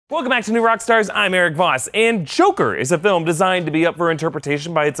Welcome back to New Rockstars, I'm Erik Voss, and Joker is a film designed to be up for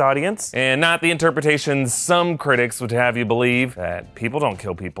interpretation by its audience, and not the interpretations some critics would have you believe, that people don't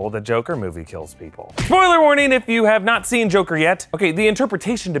kill people, the Joker movie kills people. Spoiler warning if you have not seen Joker yet. Okay, the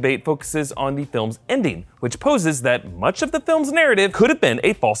interpretation debate focuses on the film's ending, which poses that much of the film's narrative could have been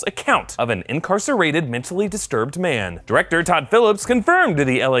a false account of an incarcerated, mentally disturbed man. Director Todd Phillips confirmed to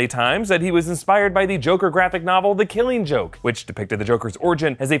the LA Times that he was inspired by the Joker graphic novel The Killing Joke, which depicted the Joker's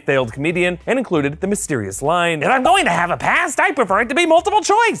origin as a failed comedian and included the mysterious line, "If I'm going to have a past, I prefer it to be multiple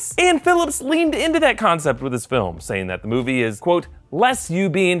choice." And Phillips leaned into that concept with his film, saying that the movie is, quote, less you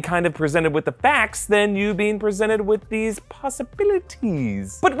being kind of presented with the facts than you being presented with these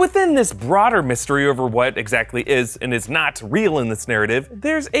possibilities. But within this broader mystery over what exactly is and is not real in this narrative,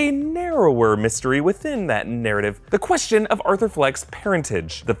 there's a narrower mystery within that narrative, the question of Arthur Fleck's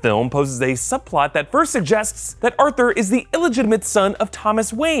parentage. The film poses a subplot that first suggests that Arthur is the illegitimate son of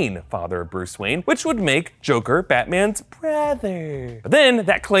Thomas Wayne, father of Bruce Wayne, which would make Joker Batman's brother. But then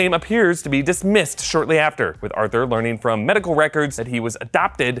that claim appears to be dismissed shortly after, with Arthur learning from medical records that he was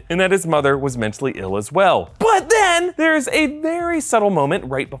adopted and that his mother was mentally ill as well. But then there's a very subtle moment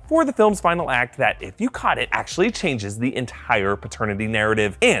right before the film's final act that, if you caught it, actually changes the entire paternity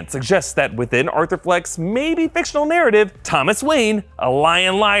narrative and suggests that within Arthur Fleck's maybe fictional narrative, Thomas Wayne, a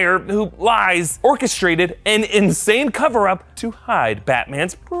lying liar who lies, orchestrated an insane cover-up to hide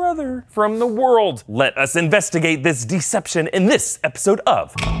Batman's brother from the world. Let us investigate this deception in this episode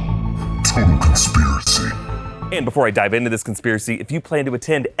of Total Conspiracy. And before I dive into this conspiracy, if you plan to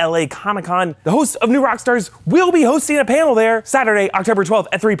attend LA Comic-Con, the hosts of New Rockstars will be hosting a panel there Saturday, October 12th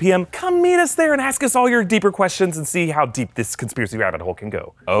at 3 p.m. Come meet us there and ask us all your deeper questions and see how deep this conspiracy rabbit hole can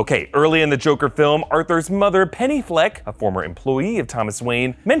go. Okay, early in the Joker film, Arthur's mother, Penny Fleck, a former employee of Thomas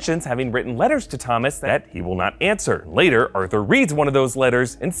Wayne, mentions having written letters to Thomas that he will not answer. Later, Arthur reads one of those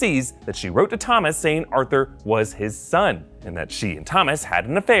letters and sees that she wrote to Thomas saying Arthur was his son, and that she and Thomas had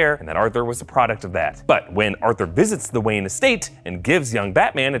an affair, and that Arthur was a product of that. But when Arthur visits the Wayne estate and gives young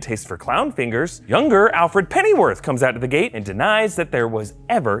Batman a taste for clown fingers, younger Alfred Pennyworth comes out of the gate and denies that there was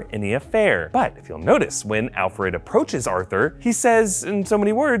ever any affair. But if you'll notice, when Alfred approaches Arthur, he says in so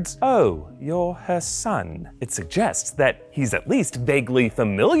many words, "Oh, you're her son." It suggests that he's at least vaguely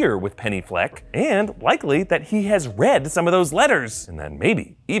familiar with Penny Fleck, and likely that he has read some of those letters, and that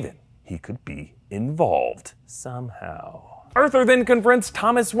maybe even he could be involved somehow. Arthur then confronts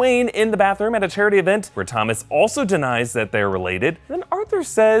Thomas Wayne in the bathroom at a charity event, where Thomas also denies that they're related. Then Arthur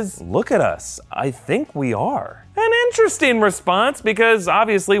says, "Look at us, I think we are." An interesting response, because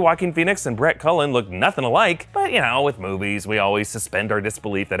obviously Joaquin Phoenix and Brett Cullen look nothing alike, but you know, with movies, we always suspend our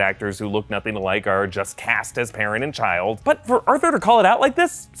disbelief that actors who look nothing alike are just cast as parent and child. But for Arthur to call it out like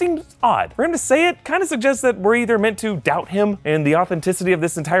this seems odd. For him to say it kind of suggests that we're either meant to doubt him and the authenticity of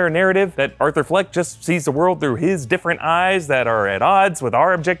this entire narrative, that Arthur Fleck just sees the world through his different eyes that are at odds with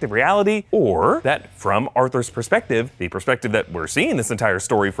our objective reality, or that from Arthur's perspective, the perspective that we're seeing this entire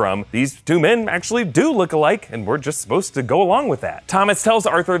story from, these two men actually do look alike, and we're just supposed to go along with that. Thomas tells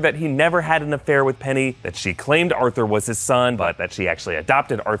Arthur that he never had an affair with Penny, that she claimed Arthur was his son, but that she actually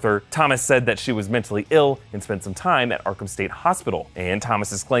adopted Arthur. Thomas said that she was mentally ill and spent some time at Arkham State Hospital. And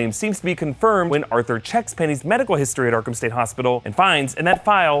Thomas's claim seems to be confirmed when Arthur checks Penny's medical history at Arkham State Hospital and finds in that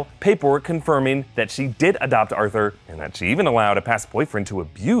file paperwork confirming that she did adopt Arthur, and that she even allowed a past boyfriend to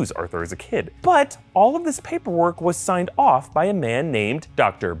abuse Arthur as a kid. But all of this paperwork was signed off by a man named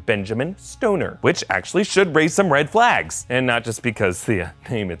Dr. Benjamin Stoner, which actually should raise some red flags, and not just because the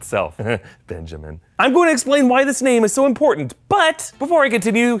name itself, Benjamin. I'm going to explain why this name is so important, but before I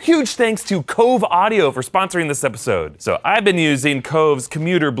continue, huge thanks to Cove Audio for sponsoring this episode. So I've been using Cove's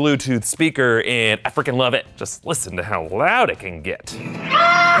commuter Bluetooth speaker, and I freaking love it. Just listen to how loud it can get.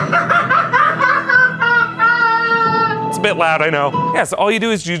 It's a bit loud, I know. Yeah, so all you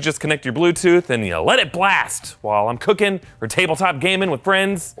do is you just connect your Bluetooth and you let it blast while I'm cooking or tabletop gaming with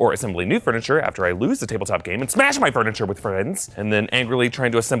friends, or assembling new furniture after I lose the tabletop game and smash my furniture with friends, and then angrily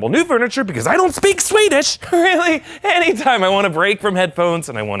trying to assemble new furniture because I don't speak Swedish. Really, anytime I want a break from headphones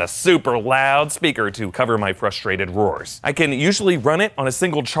and I want a super loud speaker to cover my frustrated roars. I can usually run it on a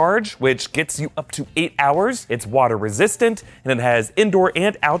single charge, which gets you up to 8 hours. It's water resistant, and it has indoor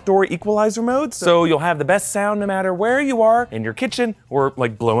and outdoor equalizer modes, so you'll have the best sound no matter where you are, in your kitchen, or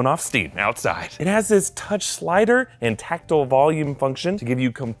like blowing off steam outside. It has this touch slider and tactile volume function to give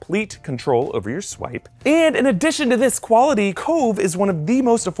you complete control over your swipe. And in addition to this quality, Cove is one of the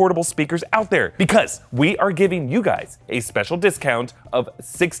most affordable speakers out there, because we are giving you guys a special discount of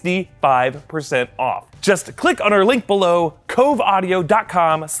 65% off. Just click on our link below,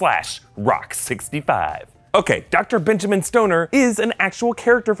 coveaudio.com/rock65. Okay, Dr. Benjamin Stoner is an actual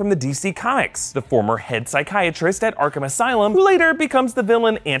character from the DC Comics, the former head psychiatrist at Arkham Asylum, who later becomes the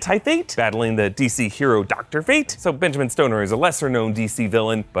villain Anti-Fate, battling the DC hero Dr. Fate. So Benjamin Stoner is a lesser-known DC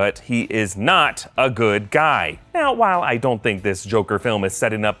villain, but he is not a good guy. Now, while I don't think this Joker film is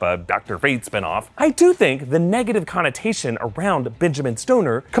setting up a Dr. Fate spinoff, I do think the negative connotation around Benjamin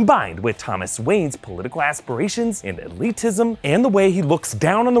Stoner, combined with Thomas Wayne's political aspirations and elitism, and the way he looks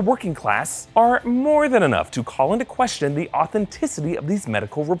down on the working class, are more than enough to call into question the authenticity of these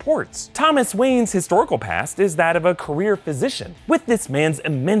medical reports. Thomas Wayne's historical past is that of a career physician. With this man's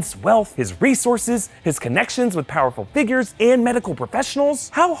immense wealth, his resources, his connections with powerful figures and medical professionals,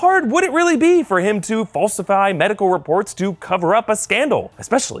 how hard would it really be for him to falsify medical reports to cover up a scandal,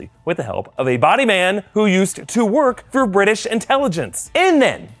 especially with the help of a body man who used to work for British intelligence? And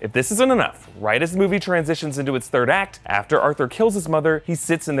then, if this isn't enough, right as the movie transitions into its third act, after Arthur kills his mother, he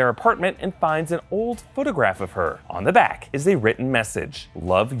sits in their apartment and finds an old photograph of her. On the back is a written message: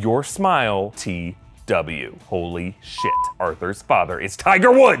 "Love your smile, T. W. Holy shit, Arthur's father is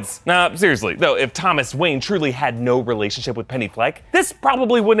Tiger Woods! Now, seriously, though, if Thomas Wayne truly had no relationship with Penny Fleck, this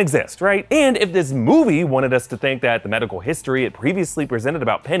probably wouldn't exist, right? And if this movie wanted us to think that the medical history it previously presented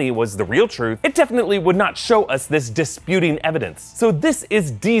about Penny was the real truth, it definitely would not show us this disputing evidence. So this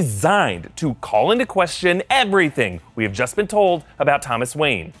is designed to call into question everything we have just been told about Thomas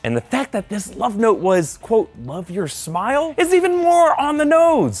Wayne. And the fact that this love note was, quote, "love your smile," is even more on the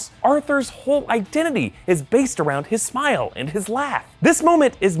nose. Arthur's whole identity is based around his smile and his laugh. This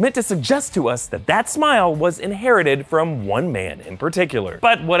moment is meant to suggest to us that that smile was inherited from one man in particular.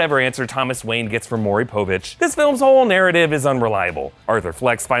 But whatever answer Thomas Wayne gets from Maury Povich, this film's whole narrative is unreliable. Arthur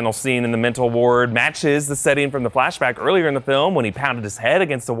Fleck's final scene in the mental ward matches the setting from the flashback earlier in the film when he pounded his head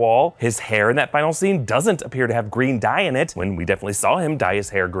against a wall. His hair in that final scene doesn't appear to have green dye in it, when we definitely saw him dye his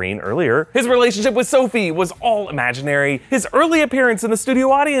hair green earlier. His relationship with Sophie was all imaginary. His early appearance in the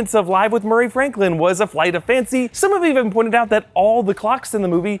studio audience of Live with Murray Franklin was a flight of fancy. Some have even pointed out that all the clocks in the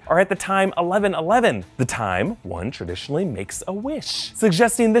movie are at the time 11:11, the time one traditionally makes a wish,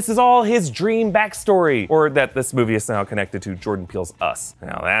 suggesting this is all his dream backstory, or that this movie is somehow connected to Jordan Peele's Us.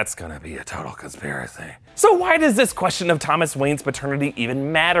 Now that's gonna be a total conspiracy. So why does this question of Thomas Wayne's paternity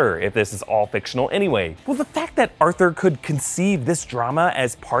even matter if this is all fictional anyway? Well, the fact that Arthur could conceive this drama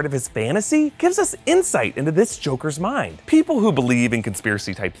as part of his fantasy gives us insight into this Joker's mind. People who believe in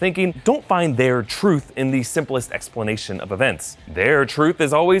conspiracy type thinking don't find their truth in the simplest explanation of events. Their truth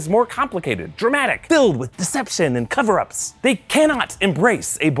is always more complicated, dramatic, filled with deception and cover-ups. They cannot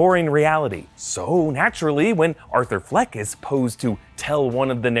embrace a boring reality. So naturally, when Arthur Fleck is posed to tell one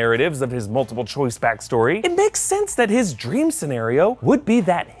of the narratives of his multiple choice backstory, it makes sense that his dream scenario would be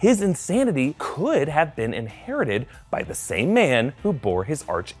that his insanity could have been inherited by the same man who bore his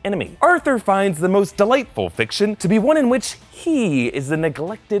arch enemy. Arthur finds the most delightful fiction to be one in which he is the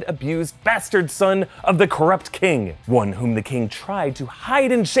neglected, abused bastard son of the corrupt king, one whom the king tried to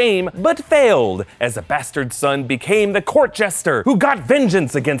hide in shame but failed, as the bastard son became the court jester who got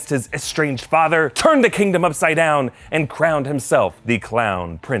vengeance against his estranged father, turned the kingdom upside down, and crowned himself the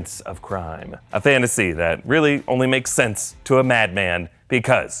clown prince of crime. A fantasy that really only makes sense to a madman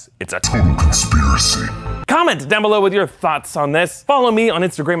because it's a total conspiracy. Comment down below with your thoughts on this. Follow me on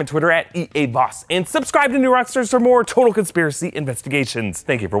Instagram and Twitter at Erik Voss, and subscribe to New Rockstars for more total conspiracy investigations.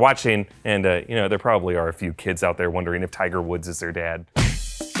 Thank you for watching, and you know, there probably are a few kids out there wondering if Tiger Woods is their dad.